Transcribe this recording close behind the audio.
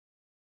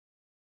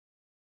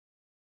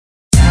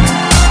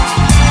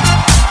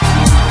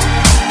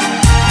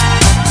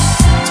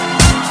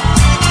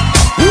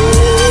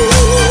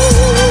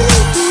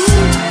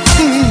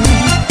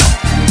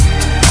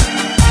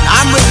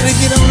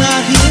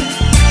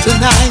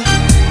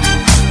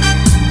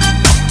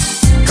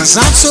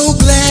'Cause I'm so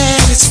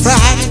glad it's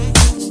Friday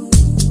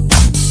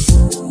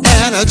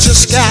and I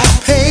just got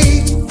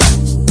paid.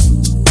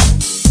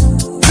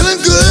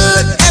 Feeling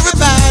good,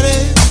 everybody,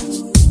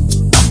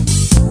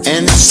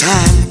 and it's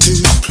time to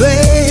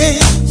play.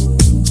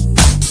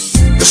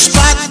 The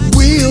spot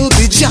will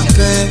be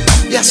jumping,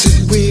 yes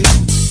it will,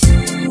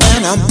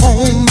 and I'm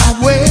on my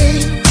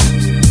way.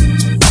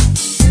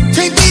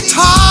 Can't be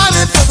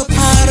tardy for the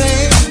party,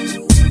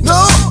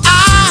 no,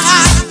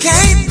 I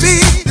can't be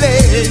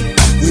late.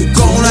 We're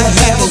gonna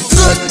have a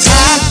good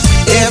time,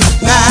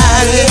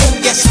 everybody,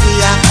 yes we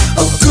are.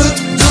 A good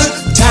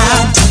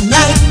time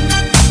tonight.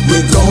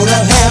 We're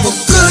gonna have a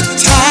good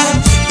time,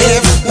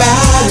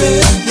 everybody,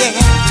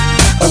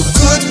 yeah. A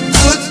good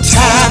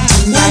time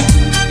tonight,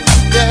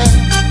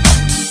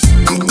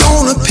 yeah. I'm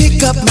gonna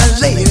pick up my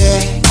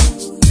lady,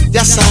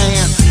 yes I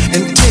am,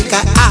 and take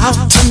her out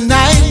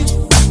tonight.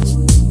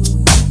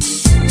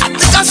 I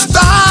think I'll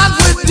start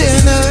with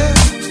dinner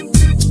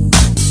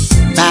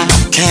by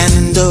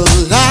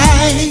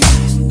candlelight.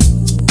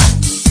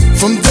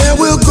 From there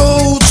we'll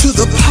go to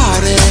the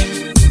party,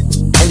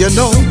 and you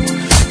know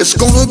it's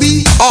gonna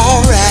be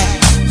alright.